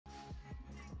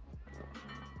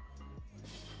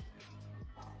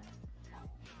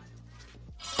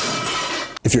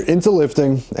If you're into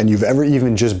lifting and you've ever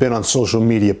even just been on social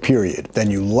media period, then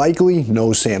you likely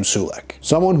know Sam Sulek,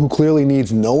 someone who clearly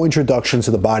needs no introduction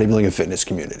to the bodybuilding and fitness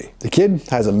community. The kid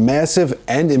has a massive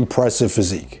and impressive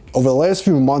physique. Over the last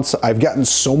few months, I've gotten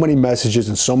so many messages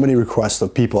and so many requests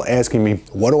of people asking me,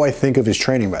 what do I think of his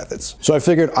training methods? So I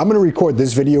figured I'm gonna record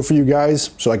this video for you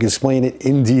guys so I can explain it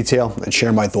in detail and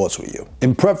share my thoughts with you.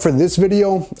 In prep for this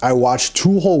video, I watched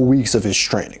 2 whole weeks of his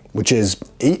training, which is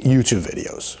 8 YouTube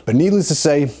videos. But needless to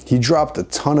say, he dropped a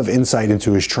ton of insight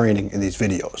into his training in these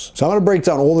videos. So I'm gonna break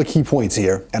down all the key points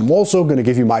here, and I'm also gonna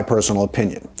give you my personal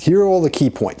opinion. Here are all the key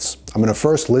points. I'm gonna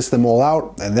first list them all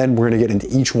out, and then we're gonna get into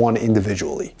each one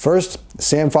individually. First,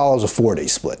 Sam follows a 4-day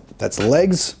split. That's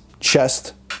legs,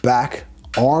 chest, back,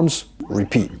 arms,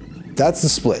 repeat. That's the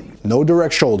split. No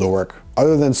direct shoulder work,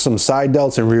 other than some side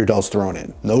delts and rear delts thrown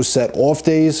in. No set off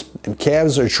days, and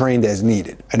calves are trained as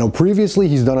needed. I know previously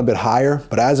he's done a bit higher,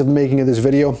 but as of making of this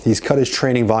video, he's cut his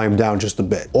training volume down just a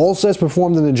bit. All sets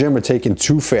performed in the gym are taken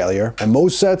to failure, and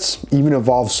most sets even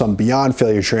involve some beyond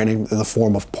failure training in the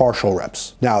form of partial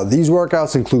reps. Now, these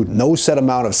workouts include no set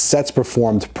amount of sets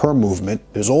performed per movement.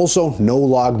 There's also no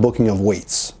log booking of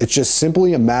weights. It's just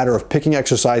simply a matter of picking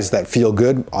exercises that feel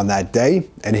good on that day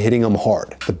and hitting them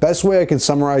hard. The best way I can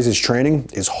summarize his training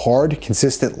is hard,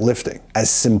 consistent lifting, as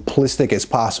simplistic as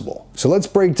possible. So let's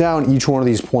break down each one of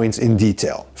these points in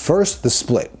detail. First, the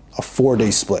split. A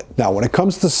 4-day split. Now, when it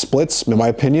comes to splits, in my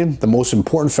opinion, the most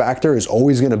important factor is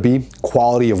always going to be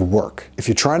quality of work. If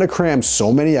you're trying to cram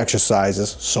so many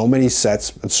exercises, so many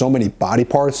sets, and so many body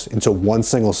parts into one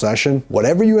single session,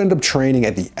 whatever you end up training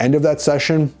at the end of that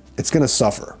session, it's gonna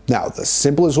suffer. Now, the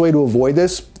simplest way to avoid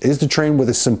this is to train with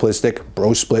a simplistic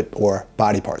bro split or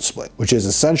body part split, which is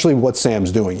essentially what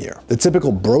Sam's doing here. The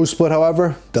typical bro split,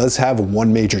 however, does have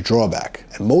one major drawback,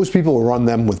 and most people run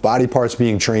them with body parts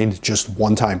being trained just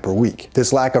 1 time per week.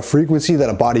 This lack of frequency that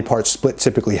a body part split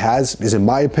typically has is, in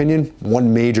my opinion,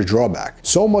 one major drawback.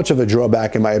 So much of a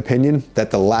drawback, in my opinion, that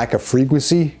the lack of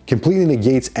frequency completely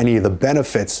negates any of the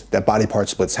benefits that body part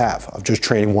splits have of just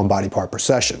training 1 body part per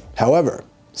session. However,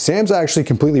 Sam's actually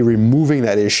completely removing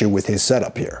that issue with his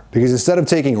setup here, because instead of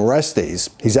taking rest days,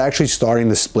 he's actually starting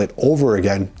the split over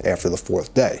again after the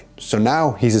 4th day. So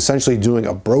now he's essentially doing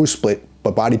a bro split,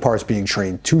 but body parts being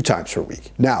trained 2 times per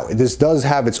week. Now, this does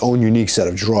have its own unique set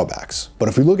of drawbacks, but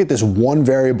if we look at this one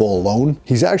variable alone,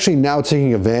 he's actually now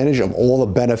taking advantage of all the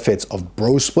benefits of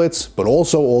bro splits, but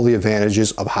also all the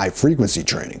advantages of high frequency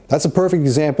training. That's a perfect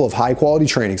example of high quality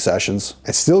training sessions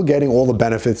and still getting all the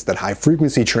benefits that high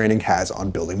frequency training has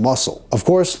on building muscle. Of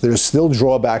course, there's still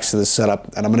drawbacks to this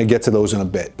setup, and I'm gonna get to those in a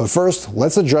bit. But first,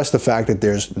 let's address the fact that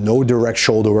there's no direct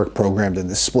shoulder work programmed in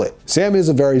this split. Sam is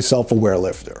a very self-aware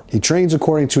lifter. He trains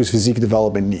according to his physique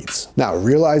development needs. Now,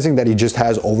 realizing that he just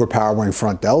has overpowering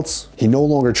front delts, he no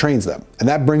longer trains them. And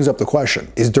that brings up the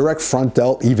question, is direct front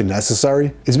delt even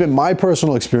necessary? It's been my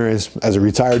personal experience as a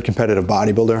retired competitive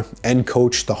bodybuilder and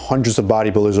coached the hundreds of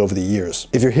bodybuilders over the years.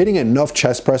 If you're hitting enough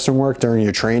chest pressing work during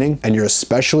your training, and you're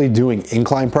especially doing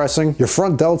incline pressing, your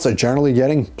front delts are generally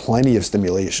getting plenty of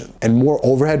stimulation. And more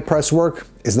overhead press work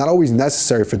is not always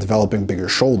necessary for developing bigger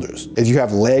shoulders. If you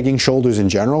have lagging shoulders in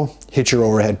general, hit your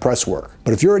overhead press work.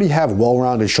 But if you already have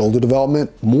well-rounded shoulder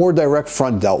development, more direct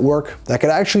front delt work, that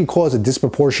could actually cause a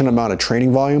disproportionate amount of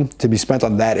training volume to be spent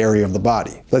on that area of the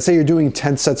body. Let's say you're doing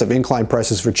 10 sets of incline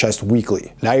presses for chest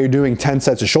weekly. Now you're doing 10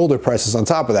 sets of shoulder presses on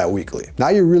top of that weekly. Now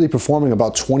you're really performing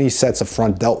about 20 sets of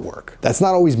front delt work. That's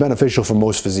not always beneficial for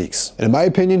most physiques. And in my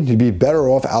opinion, you'd be better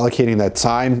off allocating that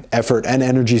time, effort, and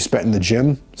energy spent in the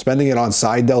gym, spending it on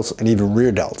side delts and even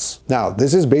rear delts. Now,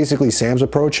 this is basically Sam's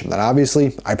approach, and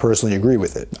obviously, I personally agree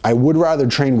with it. I would rather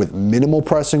train with minimal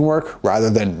pressing work rather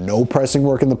than no pressing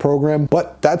work in the program,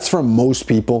 but that's for most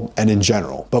people and in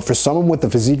general. But for someone with the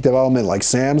physique development like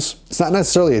Sam's, it's not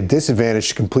necessarily a disadvantage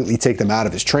to completely take them out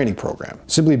of his training program,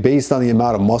 simply based on the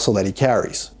amount of muscle that he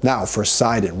carries. Now, for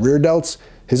side and rear delts,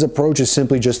 his approach is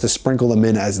simply just to sprinkle them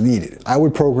in as needed. I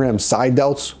would program side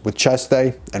delts with chest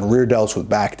day and rear delts with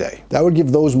back day. That would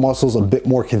give those muscles a bit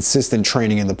more consistent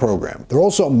training in the program. They're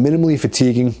also minimally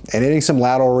fatiguing, and hitting some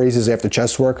lateral raises after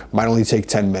chest work might only take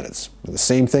 10 minutes. The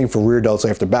same thing for rear delts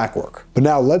after back work. But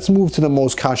now let's move to the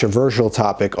most controversial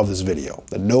topic of this video,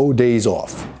 the no days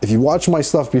off. If you watched my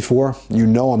stuff before, you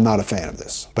know I'm not a fan of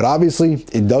this. But obviously,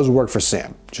 it does work for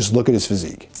Sam. Just look at his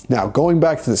physique. Now, going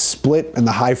back to the split and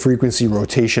the high frequency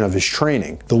rotation of his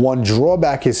training, the one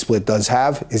drawback his split does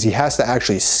have is he has to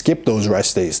actually skip those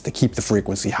rest days to keep the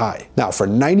frequency high. Now, for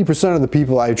 90% of the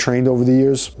people I've trained over the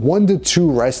years, 1 to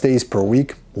 2 rest days per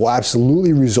week will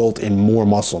absolutely result in more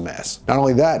muscle mass. Not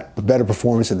only that, but better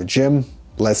performance in the gym,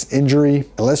 less injury,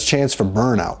 and less chance for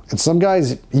burnout. And some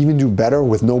guys even do better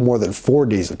with no more than 4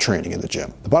 days of training in the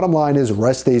gym. The bottom line is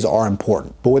rest days are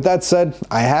important. But with that said,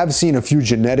 I have seen a few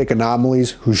genetic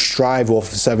anomalies who strive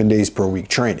off of 7 days per week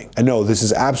training. And no, this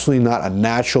is absolutely not a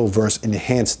natural versus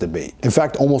enhanced debate. In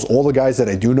fact, almost all the guys that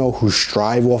I do know who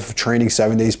strive off of training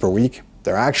 7 days per week,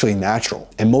 they're actually natural.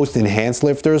 And most enhanced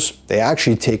lifters, they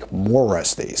actually take more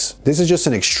rest days. This is just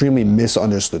an extremely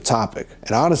misunderstood topic.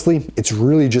 And honestly, it's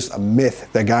really just a myth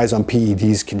that guys on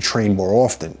PEDs can train more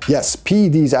often. Yes,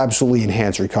 PEDs absolutely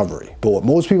enhance recovery. But what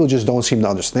most people just don't seem to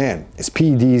understand is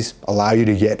PEDs allow you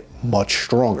to get much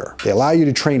stronger. They allow you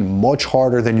to train much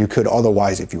harder than you could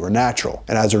otherwise if you were natural.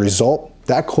 And as a result,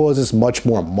 that causes much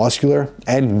more muscular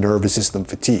and nervous system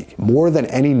fatigue, more than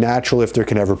any natural lifter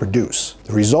can ever produce.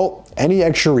 The result, any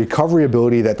extra recovery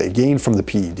ability that they gain from the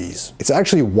PEDs, it's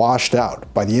actually washed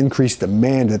out by the increased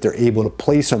demand that they're able to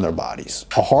place on their bodies.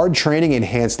 A hard training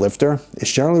enhanced lifter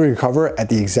is generally recover at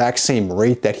the exact same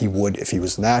rate that he would if he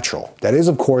was natural. That is,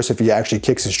 of course, if he actually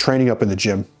kicks his training up in the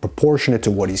gym proportionate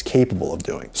to what he's capable of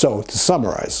doing. So to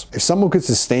summarize, if someone could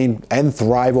sustain and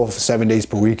thrive off of 7 days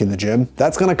per week in the gym,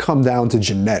 that's gonna come down to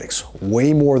genetics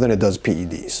way more than it does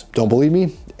PEDs. Don't believe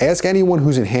me? Ask anyone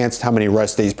who's enhanced how many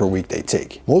rest days per week they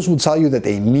take. Most will tell you that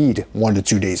they need 1 to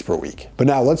 2 days per week. But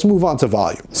now let's move on to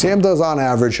volume. Sam does on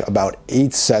average about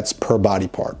 8 sets per body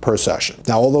part per session.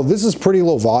 Now, although this is pretty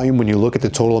low volume when you look at the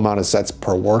total amount of sets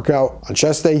per workout, on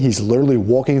chest day, he's literally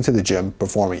walking into the gym,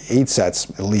 performing 8 sets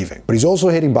and leaving. But he's also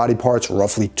hitting body parts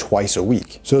roughly twice a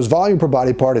week. So his volume per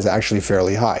body part is actually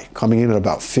fairly high, coming in at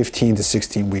about 15 to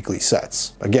 16 weekly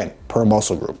sets. Again, per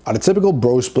muscle group. On a typical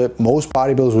bro split, most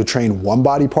bodybuilders would train 1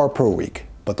 body part per week,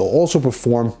 but they'll also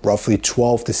perform roughly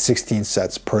 12 to 16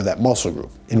 sets per that muscle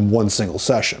group in one single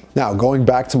session. Now, going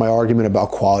back to my argument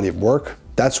about quality of work,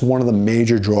 that's one of the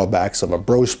major drawbacks of a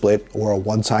bro split or a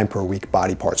 1 time per week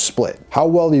body part split. How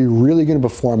well are you really going to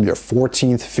perform your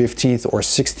 14th, 15th, or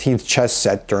 16th chest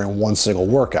set during one single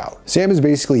workout? Sam is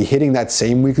basically hitting that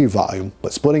same weekly volume,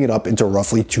 but splitting it up into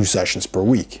roughly 2 sessions per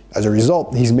week. As a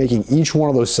result, he's making each one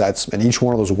of those sets and each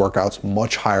one of those workouts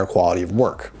much higher quality of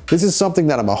work. This is something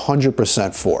that I'm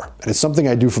 100% for, and it's something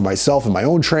I do for myself in my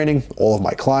own training, all of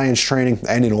my clients' training,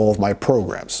 and in all of my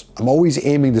programs. I'm always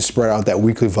aiming to spread out that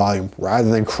weekly volume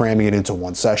rather than cramming it into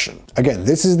one session. Again,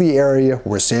 this is the area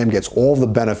where Sam gets all of the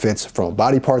benefits from a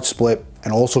body part split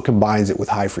and also combines it with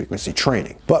high frequency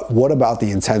training. But what about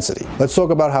the intensity? Let's talk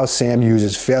about how Sam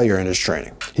uses failure in his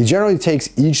training. He generally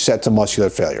takes each set to muscular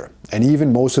failure, and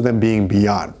even most of them being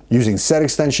beyond, using set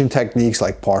extension techniques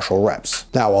like partial reps.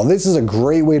 Now, while this is a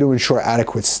great way to ensure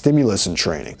adequate stimulus in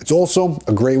training, it's also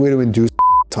a great way to induce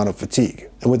a ton of fatigue.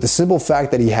 And with the simple fact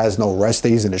that he has no rest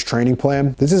days in his training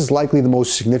plan, this is likely the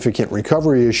most significant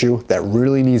recovery issue that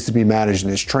really needs to be managed in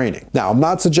his training. Now, I'm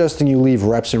not suggesting you leave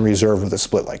reps in reserve with a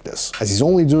split like this, as he's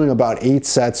only doing about 8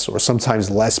 sets or sometimes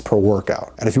less per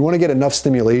workout. And if you want to get enough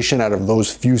stimulation out of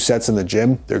those few sets in the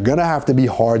gym, they're gonna have to be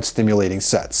hard stimulating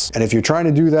sets. And if you're trying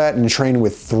to do that and train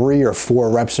with 3 or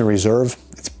 4 reps in reserve,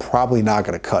 it's probably not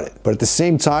going to cut it. But at the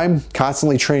same time,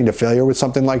 constantly training to failure with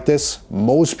something like this,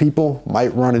 most people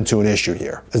might run into an issue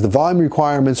here. As the volume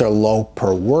requirements are low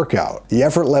per workout, the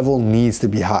effort level needs to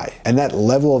be high. And that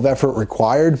level of effort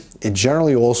required, it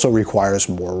generally also requires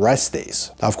more rest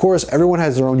days. Now, of course, everyone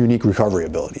has their own unique recovery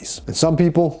abilities. And some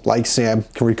people, like Sam,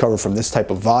 can recover from this type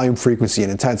of volume, frequency,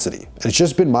 and intensity. And it's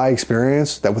just been my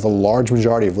experience that with a large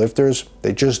majority of lifters,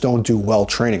 they just don't do well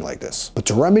training like this. But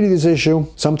to remedy this issue,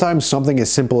 sometimes something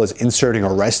as simple as inserting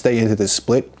a rest day into this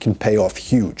split can pay off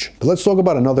huge. But let's talk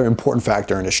about another important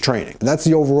factor in his training, and that's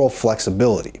the overall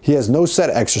flexibility. He has no set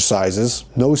exercises,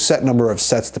 no set number of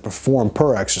sets to perform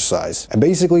per exercise, and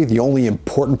basically the only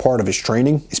important part of his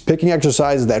training is picking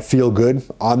exercises that feel good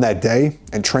on that day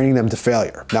and training them to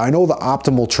failure. Now, I know the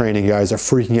optimal training guys are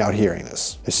freaking out hearing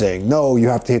this. They're saying, no, you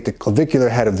have to hit the clavicular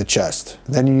head of the chest.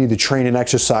 Then you need to train an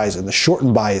exercise in the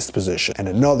shortened biased position and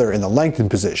another in the lengthened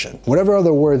position. Whatever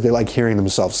other words they like hearing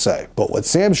themselves say. But what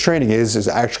Sam's training is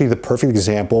actually the perfect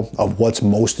example of what's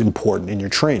most important in your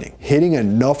training. Hitting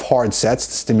enough hard sets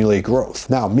to stimulate growth.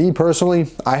 Now, me personally,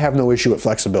 I have no issue with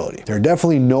flexibility. There are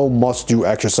definitely no must-do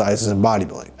exercises in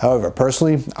bodybuilding. However,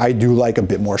 personally, I do like a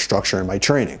bit more structure in my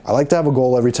training. I like to have a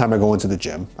goal every time I go into the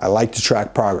gym. I like to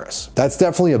track progress. That's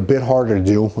definitely a bit harder to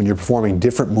do when you're performing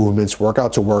different movements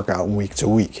workout to workout and week to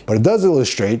week. But it does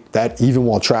illustrate that even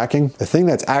while tracking, the thing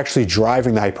that's actually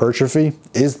driving the hypertrophy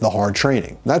is the hard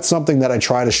training. That's something that I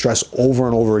try to stress over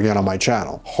and over again on my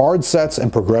channel. Hard sets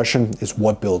and progression is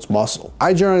what builds muscle.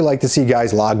 I generally like to see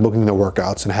guys logbooking their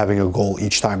workouts and having a goal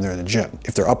each time they're in the gym.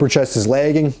 If their upper chest is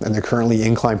lagging and they're currently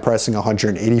incline pressing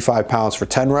 185 pounds for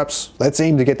 10 reps, let's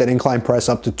aim to get that incline press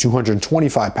up to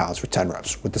 225 pounds for 10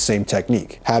 reps with the same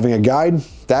technique. Having a guide,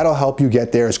 that'll help you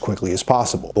get there as quickly as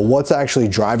possible. But what's actually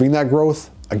driving that growth?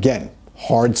 Again,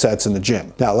 hard sets in the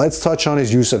gym. Now let's touch on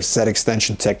his use of set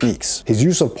extension techniques. His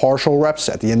use of partial reps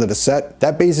at the end of the set,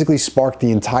 that basically sparked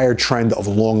the entire trend of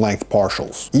long length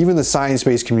partials. Even the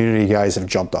science-based community guys have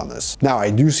jumped on this. Now I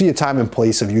do see a time and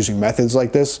place of using methods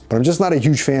like this, but I'm just not a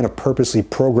huge fan of purposely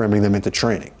programming them into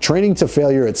training. Training to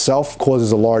failure itself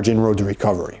causes a large inroad to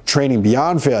recovery. Training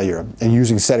beyond failure and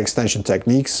using set extension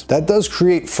techniques, that does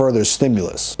create further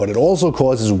stimulus, but it also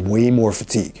causes way more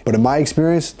fatigue. But in my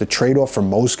experience, the trade-off for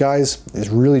most guys is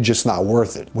really just not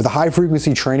worth it. With a high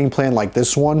frequency training plan like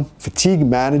this one, fatigue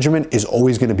management is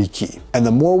always going to be key. And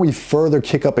the more we further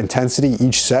kick up intensity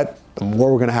each set, the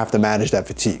more we're going to have to manage that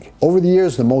fatigue. Over the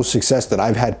years, the most success that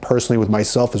I've had personally with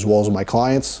myself as well as with my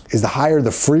clients is the higher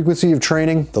the frequency of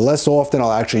training, the less often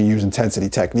I'll actually use intensity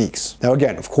techniques. Now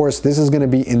again, of course, this is going to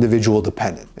be individual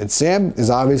dependent. And Sam is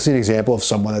obviously an example of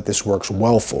someone that this works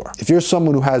well for. If you're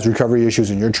someone who has recovery issues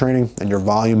in your training and your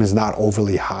volume is not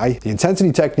overly high, the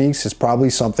intensity techniques is probably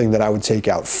something that I would take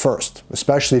out first,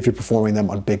 especially if you're performing them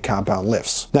on big compound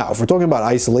lifts. Now, if we're talking about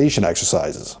isolation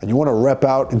exercises and you want to rep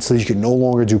out until you can no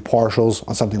longer do partials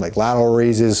on something like lateral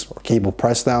raises or cable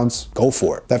press downs, go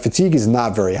for it. That fatigue is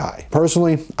not very high.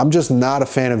 Personally, I'm just not a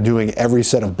fan of doing every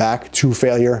set of back to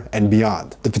failure and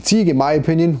beyond. The fatigue, in my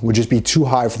opinion, would just be too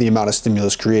high for the amount of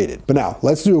stimulus created. But now,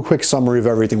 let's do a quick summary of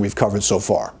everything we've covered so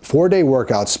far. 4-day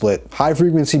workout split, high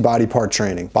frequency body part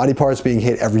training, body parts being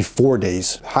hit every 4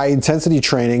 days, high intensity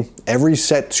training, every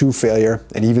set to failure,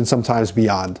 and even sometimes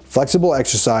beyond, flexible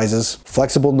exercises,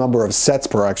 flexible number of sets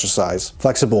per exercise,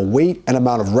 flexible weight and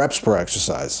amount of reps per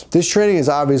exercise. This training is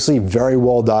obviously very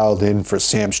well dialed in for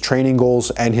Sam's training goals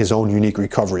and his own unique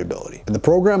recovery ability. And the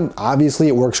program, obviously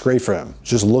it works great for him.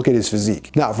 Just look at his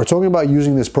physique. Now, if we're talking about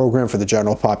using this program for the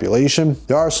general population,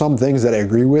 there are some things that I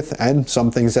agree with and some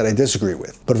things that I disagree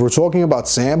with. But if we're talking about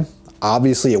Sam,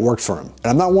 obviously it worked for him. And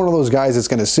I'm not one of those guys that's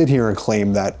going to sit here and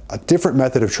claim that a different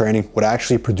method of training would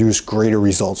actually produce greater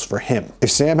results for him. If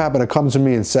Sam happened to come to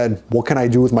me and said, what can I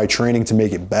do with my training to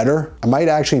make it better? I might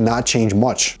actually not change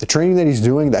much. The training that he's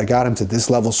doing that got him to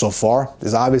this level so far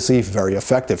is obviously very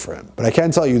effective for him. But I can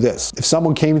tell you this, if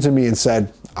someone came to me and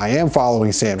said, I am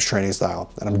following Sam's training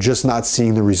style and I'm just not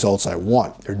seeing the results I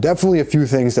want, there are definitely a few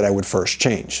things that I would first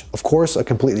change. Of course, a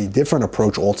completely different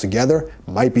approach altogether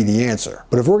might be the answer.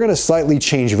 But if we're going to slightly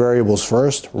change variables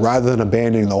first, rather than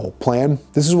abandoning the whole plan,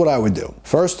 this is what I would do.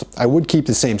 First, I would keep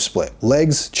the same split.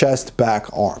 Legs, chest, back,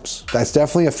 arms. That's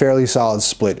definitely a fairly solid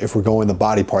split if we're going the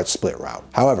body part split route.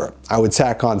 However, I would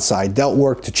tack on side delt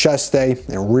work to chest day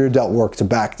and rear delt work to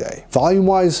back day.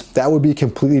 Volume-wise, that would be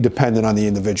completely dependent on the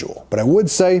individual. But I would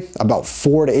say about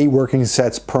 4 to 8 working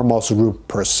sets per muscle group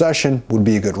per session would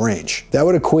be a good range. That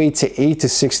would equate to 8 to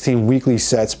 16 weekly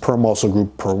sets per muscle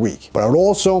group per week. But I would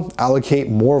also allocate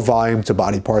more volume to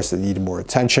body parts that needed more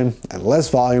attention and less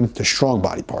volume to strong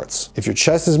body parts. If your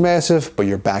chest is massive but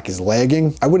your back is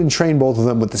lagging, I wouldn't train both of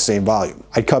them with the same volume.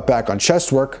 I'd cut back on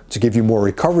chest work to give you more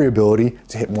recovery ability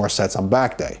to hit more sets on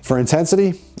back day. For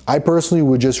intensity, I personally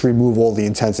would just remove all the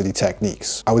intensity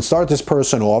techniques. I would start this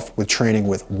person off with training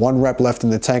with 1 rep left in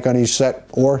the tank on each set,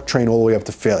 or train all the way up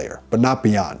to failure, but not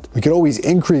beyond. We could always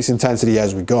increase intensity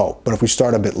as we go, but if we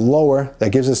start a bit lower,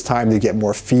 that gives us time to get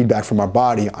more feedback from our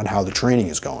body on how the training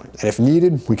is going. And if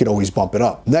needed, we could always bump it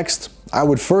up. Next, I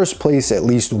would first place at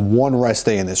least 1 rest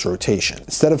day in this rotation.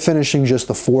 Instead of finishing just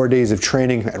the 4 days of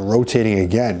training and rotating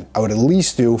again, I would at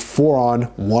least do 4 on,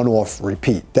 1 off,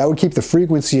 repeat. That would keep the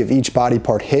frequency of each body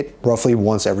part hit roughly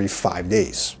once every 5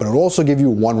 days. But it would also give you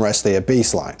 1 rest day at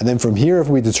baseline. And then from here, if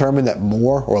we determine that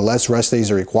more or less rest days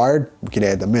are required, we can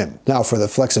add them in. Now, for the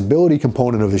flexibility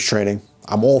component of this training,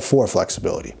 I'm all for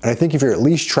flexibility. And I think if you're at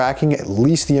least tracking at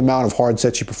least the amount of hard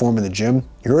sets you perform in the gym,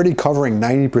 you're already covering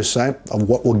 90% of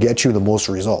what will get you the most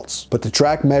results. But to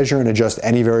track, measure, and adjust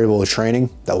any variable of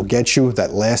training that will get you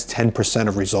that last 10%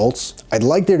 of results, I'd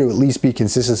like there to at least be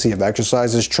consistency of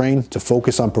exercises trained to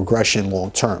focus on progression long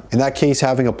term. In that case,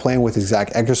 having a plan with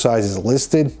exact exercises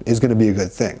listed is going to be a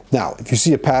good thing. Now, if you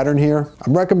see a pattern here,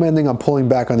 I'm recommending I'm pulling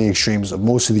back on the extremes of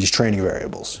most of these training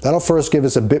variables. That'll first give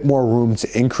us a bit more room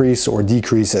to increase or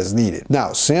decrease as needed.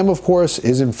 Now, Sam, of course,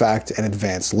 is in fact an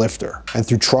advanced lifter. And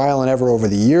through trial and error over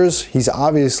the years, he's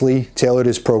obviously tailored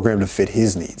his program to fit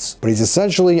his needs. But he's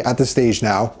essentially at the stage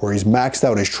now where he's maxed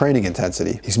out his training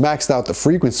intensity, he's maxed out the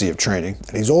frequency of training,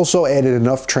 and he's also added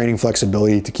enough training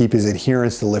flexibility to keep his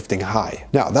adherence to lifting high.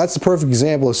 Now, that's the perfect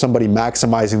example of somebody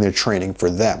maximizing their training for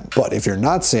them. But if you're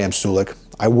not Sam Sulek,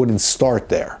 I wouldn't start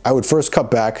there. I would first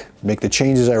cut back, make the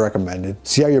changes I recommended,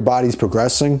 see how your body's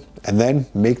progressing, and then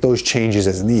make those changes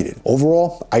as needed.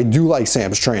 Overall, I do like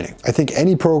Sam's training. I think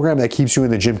any program that keeps you in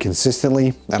the gym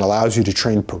consistently and allows you to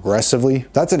train progressively,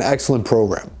 that's an excellent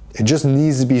program. It just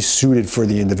needs to be suited for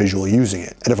the individual using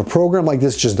it. And if a program like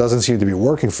this just doesn't seem to be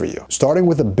working for you, starting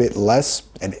with a bit less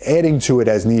and adding to it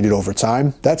as needed over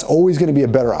time, that's always going to be a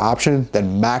better option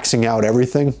than maxing out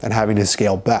everything and having to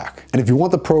scale back. And if you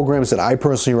want the programs that I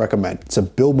personally recommend to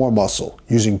build more muscle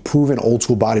using proven old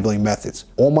school bodybuilding methods,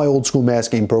 all my old school mass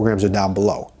gain programs are down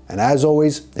below. And as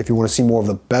always, if you want to see more of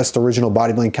the best original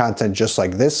bodybuilding content just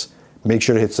like this, make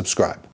sure to hit subscribe.